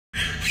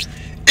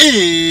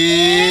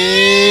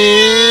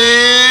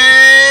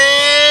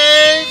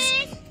It's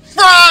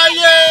Friday!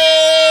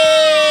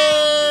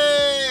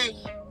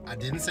 I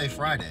didn't say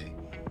Friday.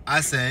 I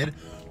said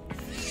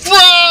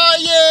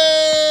Friday!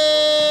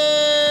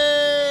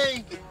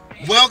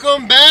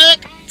 Welcome back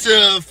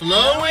to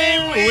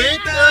Flowing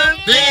with the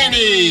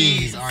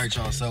Finnies. All right,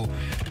 y'all. So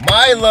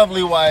my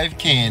lovely wife,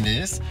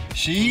 Candace,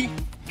 she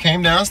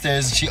came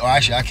downstairs.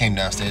 I came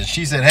downstairs.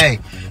 She said, hey,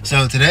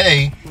 so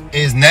today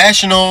is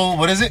National,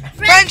 what is it?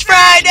 French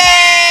Friday!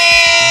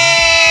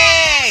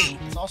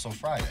 It's also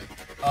Friday.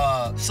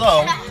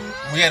 So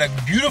we had a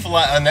beautiful,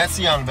 and that's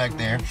Sienna back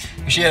there.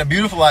 She had a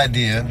beautiful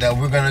idea that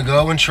we're gonna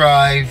go and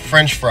try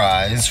French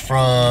fries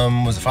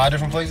from, was it 5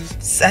 different places?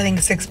 I think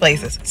 6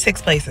 places.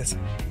 6 places.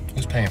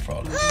 Who's paying for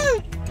all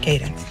this?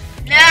 Cadence.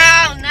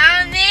 No,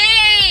 not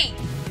me!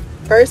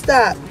 First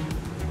stop,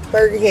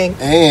 Burger King.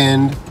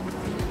 And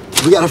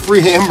we got a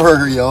free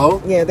hamburger,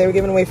 y'all. Yeah, they were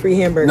giving away free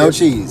hamburgers. No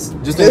cheese,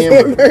 just a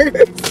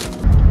hamburger.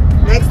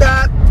 Next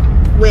stop,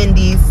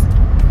 Wendy's.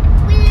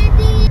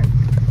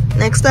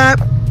 Next stop,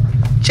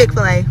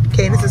 Chick-fil-A.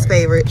 Candace's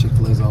favorite.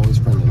 Chick-fil-A's always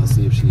friendly. Let's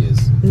see if she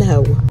is.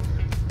 No.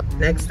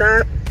 Next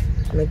stop,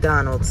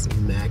 McDonald's.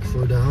 Mac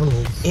for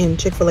Donald's. And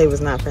Chick-fil-A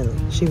was not friendly.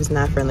 She was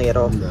not friendly at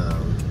all. No.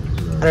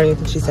 I don't even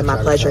think she said my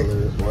pleasure.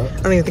 What?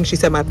 I don't even think she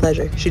said my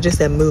pleasure. She just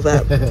said move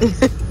up.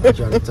 I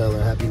tried to tell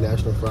her Happy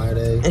National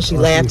Friday. And she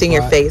laughed in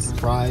your face.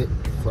 Friday.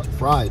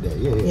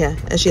 Yeah. Yeah,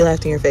 and she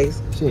laughed in your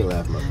face. She ain't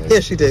laugh in my face. Yeah,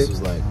 she did.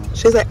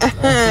 She was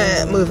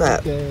like, move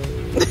up. okay.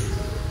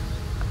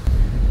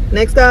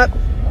 Next up,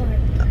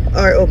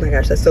 oh my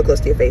gosh, that's so close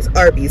to your face.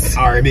 Arby's.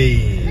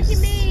 Arby's. Look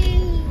at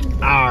me.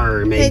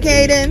 Arby's.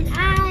 Hey, Kaden.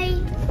 Hi.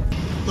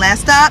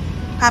 Last stop,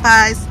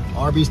 Popeyes.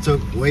 Arby's took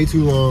way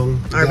too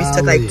long. Arby's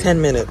took like 10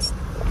 minutes,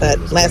 but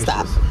Goodness last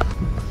gracious. stop.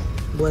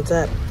 What's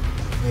up?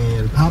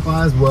 And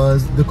Popeyes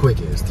was the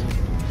quickest.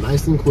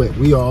 Nice and quick.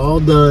 We are all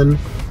done.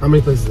 How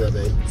many places is that,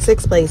 babe?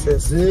 6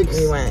 places. 6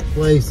 We went.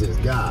 places.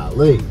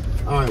 Golly.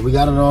 All right, we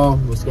got it all.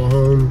 Let's go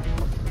home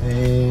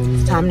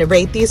and Time to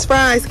rate these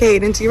fries,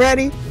 Cadence. You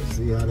ready? let's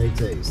see how they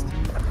taste.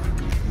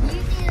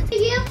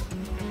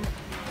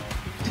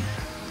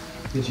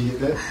 Did you get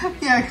that?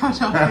 Yeah, I caught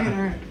y'all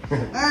later. All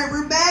right,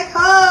 we're back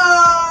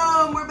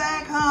home. We're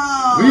back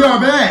home. We are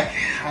back.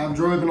 I've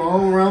driven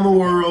all around the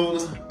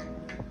world.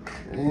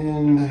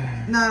 And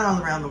Not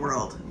all around the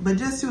world, but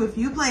just to a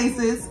few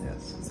places.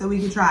 yes. So we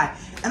can try.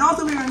 And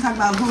also we were gonna talk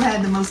about who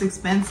had the most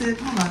expensive,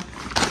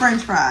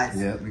 French fries.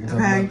 Yeah, we can talk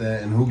about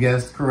that. And who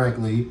guessed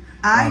correctly?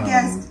 I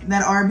guessed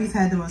that Arby's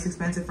had the most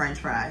expensive French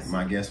fries.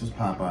 My guess was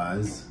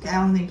Popeyes. I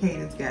don't think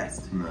Cadence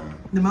guessed. No.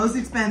 The most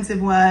expensive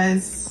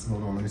was,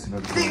 Hold on, let me see if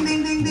I can. ding,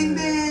 ding, ding, ding,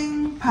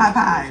 ding,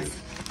 Popeyes.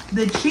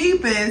 The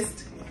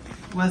cheapest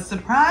was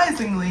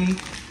surprisingly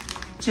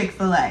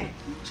Chick-fil-A.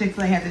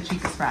 Chick-fil-A had the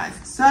cheapest fries.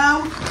 So,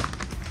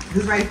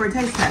 who's ready for a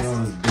taste test? Oh,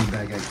 there's big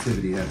bag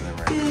activity happening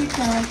right Big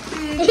bag,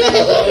 big now.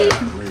 bag.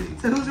 I'm ready.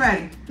 So who's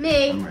ready? I'm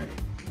Me. ready.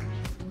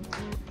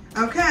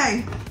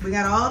 Okay, we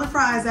got all the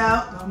fries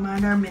out. Don't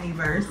mind our mini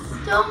verse.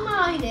 Don't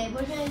mind it.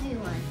 What should I do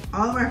one?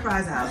 All of our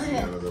fries out.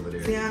 Sienna's over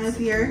there. Sienna's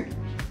here,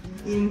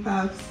 eating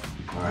puffs.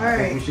 All right. I think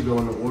we Alright. should go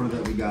in the order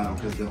that we got them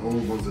because the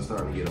old ones are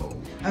starting to get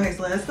old. Okay,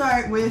 so let's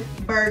start with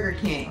Burger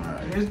King.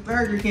 Alright. Here's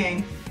Burger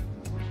King.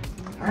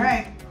 All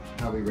right,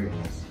 How are we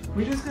rating this?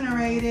 we're just gonna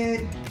rate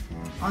it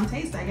on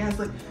taste, I guess.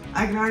 Look,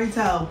 I can already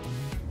tell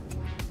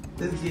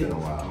this is It's been a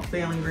while.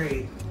 failing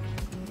grade.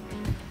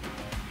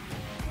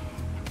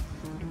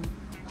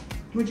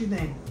 What'd you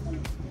think?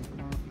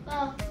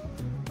 Well,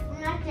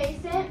 when I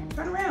taste it,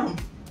 Turn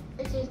around.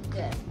 it tastes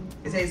good.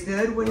 It tastes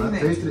good. What do When you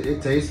I think? tasted it,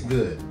 it tastes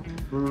good.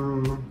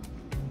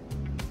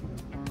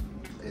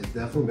 It's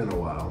definitely been a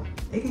while.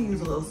 It can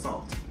use a little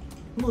salt,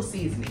 a little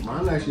seasoning.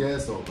 Mine actually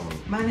has salt on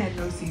it. Mine had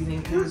no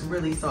seasoning. It was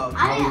really salty.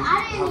 I didn't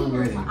how need we no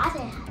rating? salt. I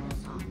didn't have no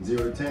salt.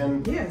 0 to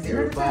 10. Yeah,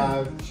 0 to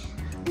 5.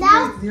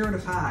 Now, 0 to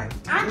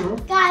 5.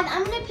 guys,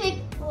 I'm gonna pick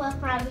what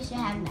fry we should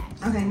have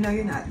next. Okay, no,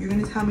 you're not. You're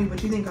gonna tell me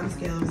what you think on a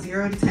scale of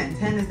 0 to 10.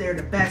 10 is they're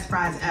the best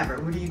fries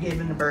ever. What are you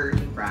giving the Burger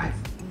King fries?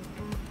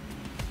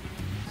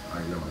 I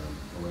know I am.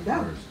 I went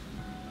Go. first.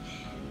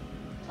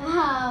 A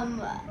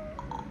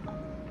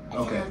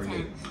Okay, 10 out of forget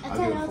it. 10. A I'll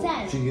 10 give it out a of 4.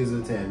 10. She gives it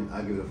a 10.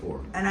 I give it a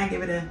 4. And I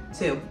give it a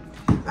 2.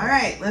 All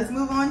right, let's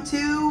move on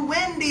to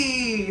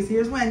Wendy's.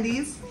 Here's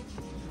Wendy's.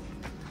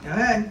 Go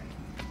ahead.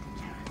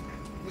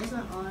 This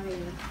one already.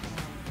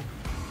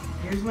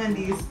 Here's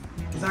Wendy's.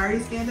 It's already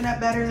standing up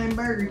better than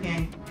Burger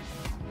King.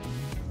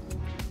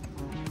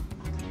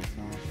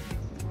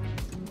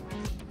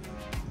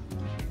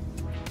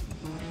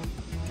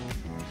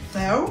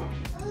 So,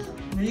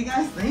 what are you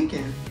guys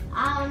thinking?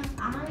 I'm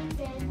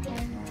thinking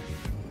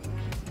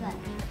good.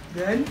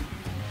 Good?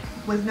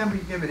 What number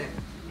you giving it?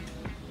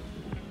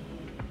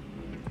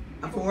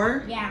 A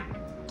 4? Yeah.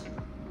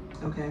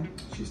 Okay.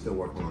 She's still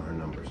working on her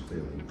numbers,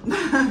 clearly.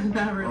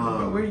 Not really,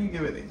 but what are you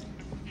giving it?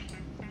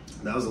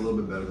 That was a little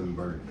bit better than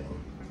Burger King.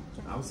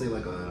 I would say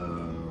like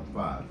a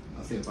 5.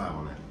 I'll say a 5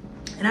 on that.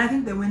 And I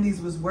think that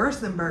Wendy's was worse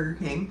than Burger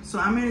King, so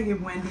I'm gonna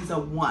give Wendy's a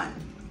 1.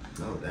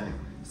 Oh, dang.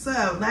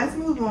 So let's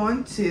move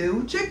on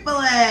to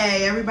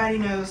Chick-fil-A. Everybody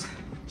knows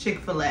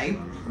Chick-fil-A.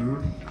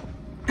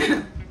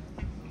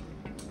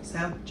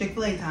 So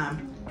Chick-fil-A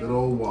time. Good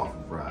old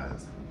waffle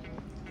fries.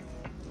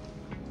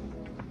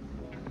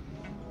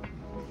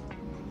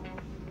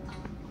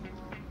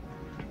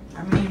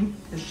 I mean,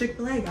 it's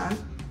Chick-fil-A,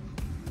 guys.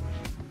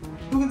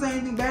 Who can say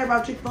anything bad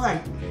about Chick-fil-A?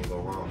 Can't go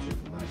wrong with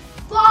Chick-fil-A.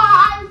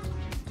 5.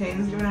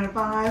 Tatum's giving it a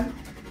 5.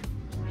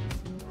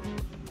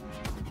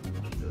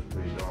 That's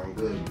pretty darn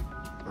good.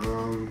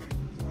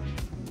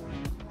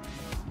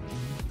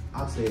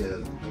 I'll say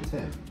a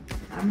 10.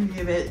 I'm gonna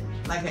give it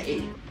like an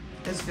 8.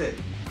 That's good.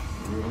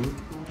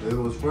 If it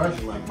was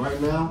fresh, like right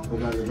now, we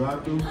got the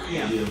drive-thru,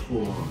 Yeah. it'd be a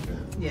full on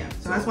 10. Yeah,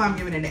 so that's why I'm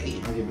giving it an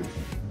 8. I'll give it a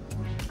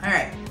 10. All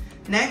right,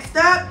 next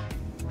up,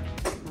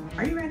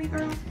 are you ready,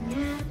 girl?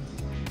 Yeah.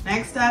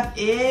 Next up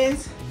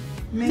is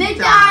McDonald's.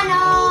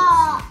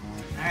 All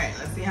right,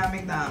 let's see how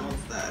McDonald's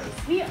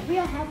does. We have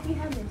McDonald's.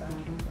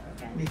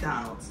 Okay.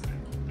 McDonald's.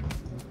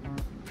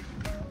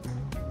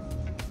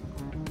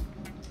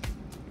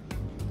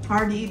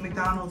 Hard to eat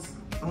McDonald's.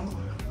 Oh,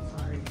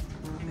 sorry.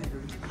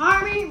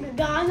 Harvey,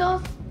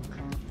 McDonald's.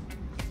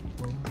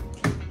 Hold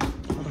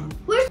on.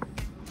 We're talking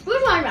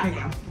Here about. you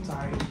go.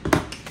 Sorry.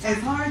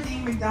 It's hard to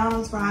eat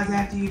McDonald's fries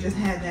after you just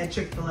had that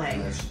Chick-fil-A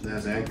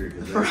That's accurate,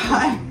 because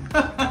fry.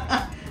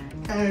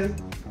 that's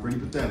pretty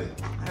pathetic.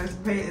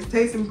 It's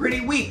tasting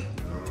pretty weak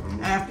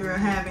after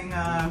having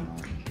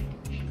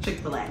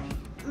Chick-fil-A.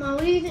 Mom,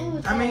 what do you think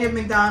was I'm gonna give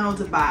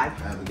McDonald's a 5. I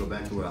have to go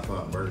back to what I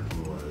thought Burger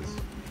King was.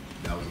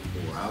 That was a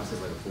 4. I would say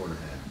like a 4.5.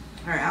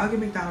 All right, I'll give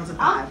McDonald's a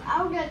 5.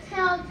 I'll get 10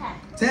 out of 10.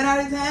 10 out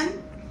of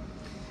 10?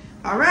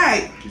 All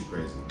right, She's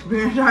crazy.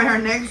 we're gonna try our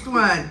next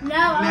one.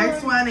 No,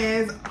 Next one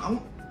is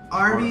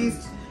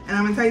Arby's. And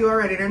I'm gonna tell you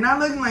already, they're not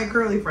looking like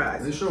curly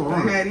fries. They sure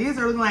aren't. Okay, these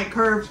are looking like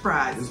curved It's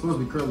fries. supposed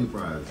to be curly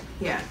fries.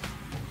 Yeah,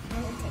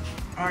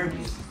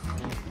 Arby's.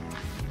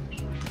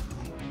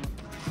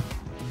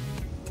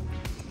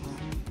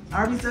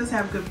 Arby's does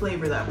have good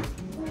flavor though.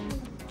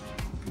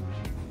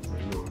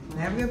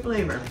 They have good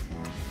flavor.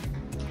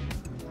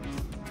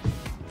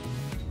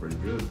 It's pretty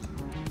good.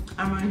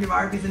 I'm gonna give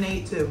Arby's an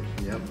 8 too.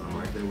 Yep, I'm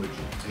right there with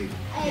you. 8.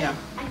 Yeah.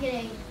 I get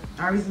 8.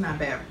 Arby's is not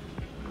bad.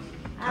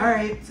 All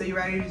right, so you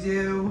ready to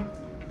do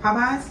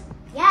Popeyes?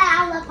 Yeah,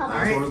 I love All Popeyes.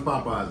 right. Last one was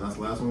Popeyes. That's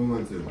the last one we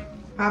went to.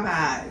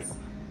 Popeyes.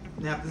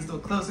 Yep, this is the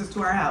closest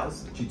to our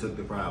house. She took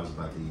the fry I was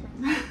about to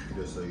eat.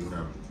 Just so you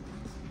know.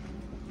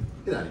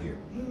 Get out of here.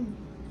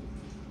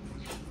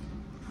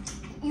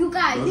 You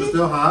guys, Those are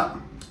still hot.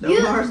 Those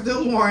You- are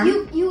still warm.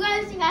 you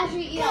guys think I should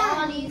eat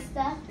all these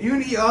stuff? You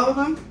gonna eat all of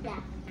them? Yeah.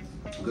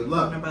 Good I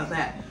luck. don't know about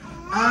that.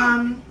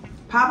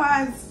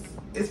 Popeyes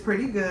is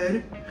pretty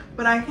good,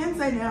 but I can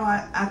say now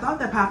I thought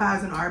that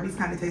Popeyes and Arby's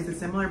kind of tasted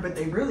similar, but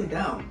they really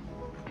don't.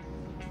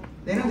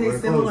 They don't Very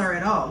taste similar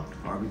close. at all.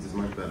 Arby's is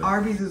much better.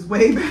 Arby's is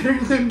way better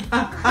than Look,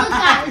 guys,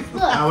 Popeyes.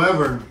 look.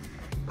 However,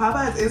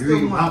 Popeyes is if you still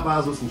eat warm.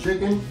 Popeyes with some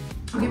chicken,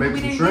 or Okay, maybe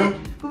some shrimp,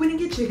 but we didn't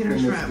get chicken or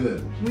then it's shrimp.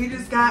 good. We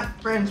just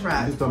got French I'm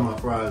fries. just talking about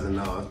fries, and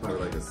no, it's probably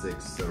like a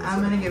 6. So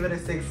I'm gonna give it a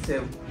 6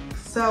 too.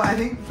 So I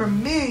think for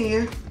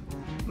me,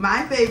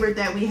 my favorite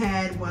that we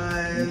had You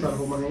try to was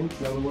hold my hand? Is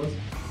that what it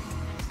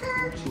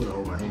was? She would have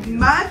hold my hand.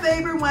 my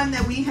favorite one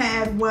that we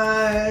had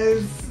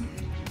was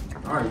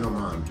I already know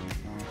mine.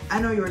 I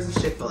know yours is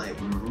Chick-fil-A.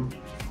 Mm-hmm.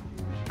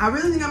 I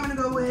really think I'm gonna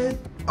go with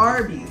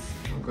Arby's.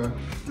 Okay.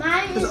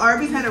 Mine Because is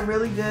Arby's had a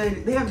really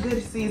good, they have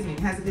good seasoning,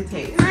 has a good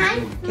taste.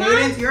 mine.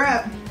 Cadence, you're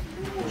up.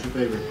 What's your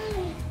favorite?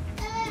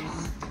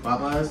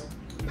 Popeyes?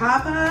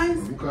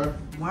 Popeyes? Okay.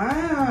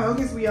 Wow,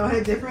 okay, so we all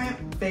had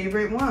different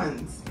favorite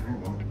ones. There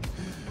you go.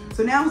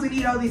 So now who's gonna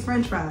eat all these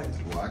French fries?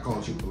 Well, I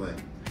call Chick-fil-A.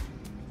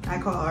 I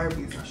call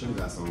Arby's. I should have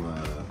got some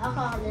I'll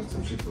call this.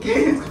 Chick-fil-A.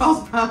 Cadence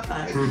calls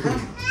Popeyes.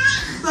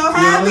 So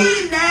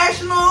happy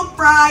National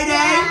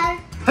Friday!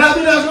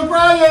 Happy National If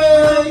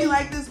Friday! you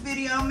like this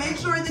video, make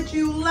sure that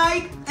you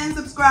like and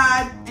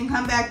subscribe and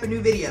come back for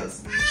new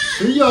videos.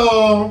 See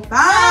y'all.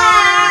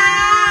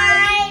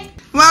 Bye!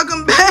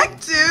 Welcome back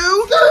to...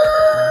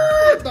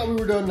 I thought we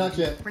were done. Not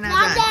yet. We're not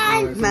Not done. done.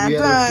 Alright, so Not we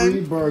had a done.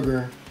 free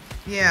burger.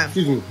 Yeah,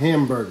 Excuse me,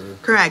 hamburger.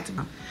 correct.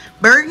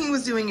 Burger King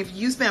was doing, if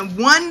you spent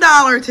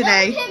 $1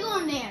 today, There's a pickle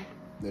in there.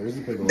 There's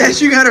a pickle.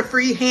 that you got a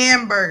free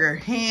hamburger.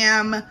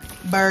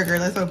 Hamburger.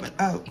 Let's open.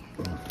 Oh,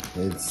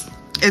 It's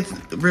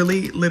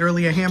really,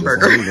 literally a just a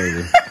hamburger.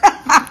 hamburger.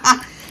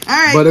 All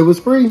right, But it was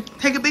free.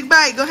 take a big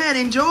bite. Go ahead,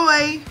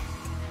 enjoy.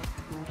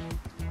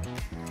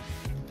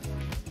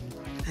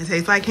 It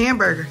tastes like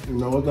hamburger. You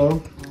know what though?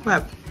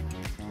 What?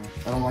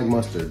 I don't like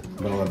mustard,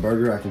 but on a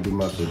burger I can do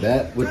mustard.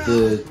 That with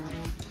the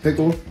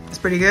pickle, It's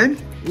pretty good.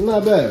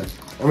 not bad.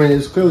 I mean,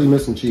 it's clearly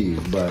missing cheese,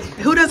 but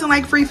Who doesn't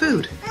like free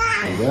food?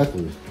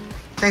 exactly.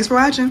 Thanks for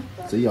watching.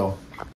 See y'all.